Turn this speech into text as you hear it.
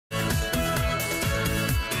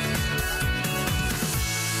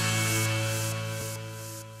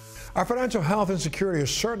Our financial health and security is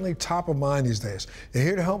certainly top of mind these days. And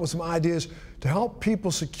here to help with some ideas to help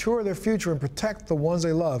people secure their future and protect the ones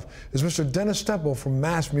they love is Mr. Dennis Stempel from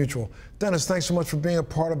MassMutual. Dennis, thanks so much for being a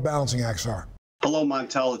part of Balancing Act, sir. Hello,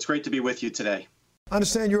 Montel. It's great to be with you today. I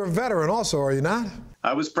understand you're a veteran also, are you not?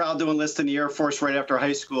 I was proud to enlist in the Air Force right after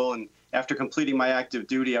high school, and after completing my active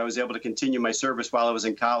duty, I was able to continue my service while I was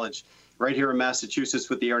in college, right here in Massachusetts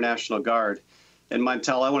with the Air National Guard. And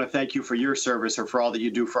Montel, I want to thank you for your service and for all that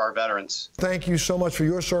you do for our veterans. Thank you so much for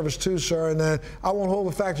your service too, sir. And I won't hold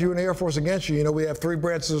the fact that you were in the Air Force against you. You know, we have 3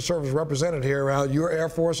 branches of service represented here. You were Air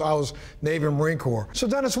Force, I was Navy and Marine Corps. So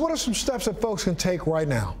Dennis, what are some steps that folks can take right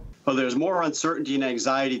now? Well, there's more uncertainty and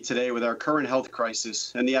anxiety today with our current health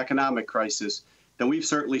crisis and the economic crisis than we've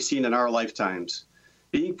certainly seen in our lifetimes.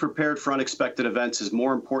 Being prepared for unexpected events is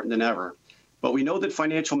more important than ever, but we know that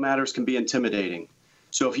financial matters can be intimidating.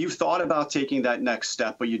 So if you've thought about taking that next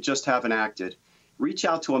step, but you just haven't acted, reach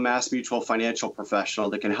out to a MassMutual financial professional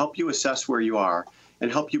that can help you assess where you are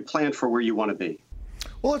and help you plan for where you want to be.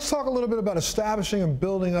 Well, let's talk a little bit about establishing and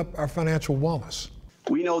building up our financial wellness.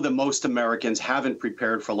 We know that most Americans haven't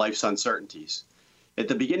prepared for life's uncertainties. At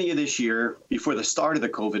the beginning of this year, before the start of the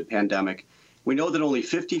COVID pandemic, we know that only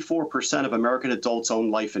 54% of American adults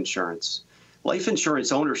own life insurance. Life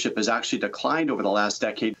insurance ownership has actually declined over the last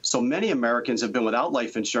decade, so many Americans have been without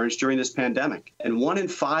life insurance during this pandemic. And 1 in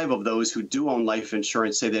 5 of those who do own life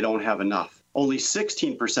insurance say they don't have enough. Only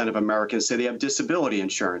 16% of Americans say they have disability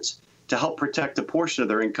insurance to help protect a portion of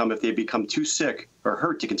their income if they become too sick or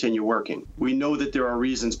hurt to continue working. We know that there are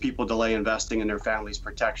reasons people delay investing in their family's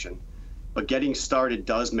protection, but getting started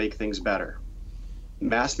does make things better.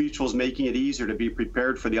 MassMutual is making it easier to be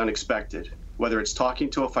prepared for the unexpected, whether it's talking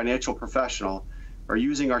to a financial professional or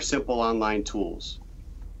using our simple online tools.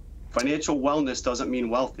 Financial wellness doesn't mean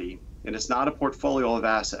wealthy, and it's not a portfolio of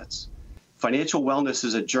assets. Financial wellness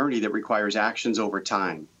is a journey that requires actions over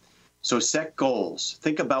time. So set goals.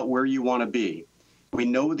 Think about where you want to be. We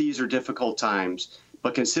know these are difficult times,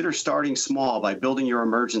 but consider starting small by building your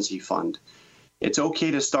emergency fund. It's okay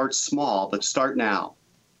to start small, but start now.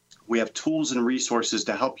 We have tools and resources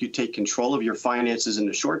to help you take control of your finances in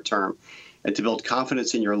the short term and to build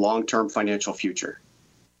confidence in your long-term financial future.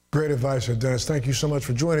 Great advice, Dennis. Thank you so much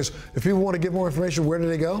for joining us. If people want to get more information, where do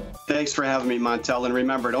they go? Thanks for having me, Montel. And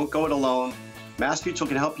remember, don't go it alone. MassMutual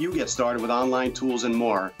can help you get started with online tools and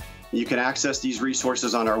more. You can access these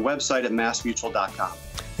resources on our website at massmutual.com.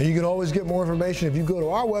 And you can always get more information if you go to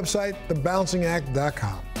our website,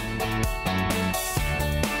 thebalancingAct.com.